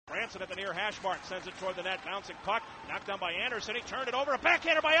Johnson at the near hash mark, sends it toward the net, bouncing puck, knocked down by Anderson. He turned it over, a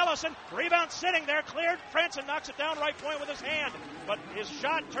backhander by Ellison. Rebound sitting there, cleared. Franson knocks it down right point with his hand, but his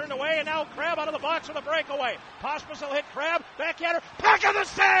shot turned away, and now Crabbe out of the box with a breakaway. Pospisil hit Crabbe, backhander, Pekka the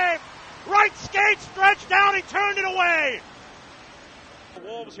save! Right skate stretched down, he turned it away! The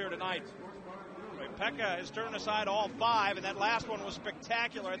Wolves here tonight. Pekka has turned aside all 5, and that last one was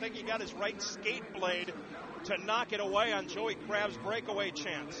spectacular. I think he got his right skate blade to knock it away on Joey Crabbe's breakaway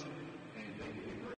chance.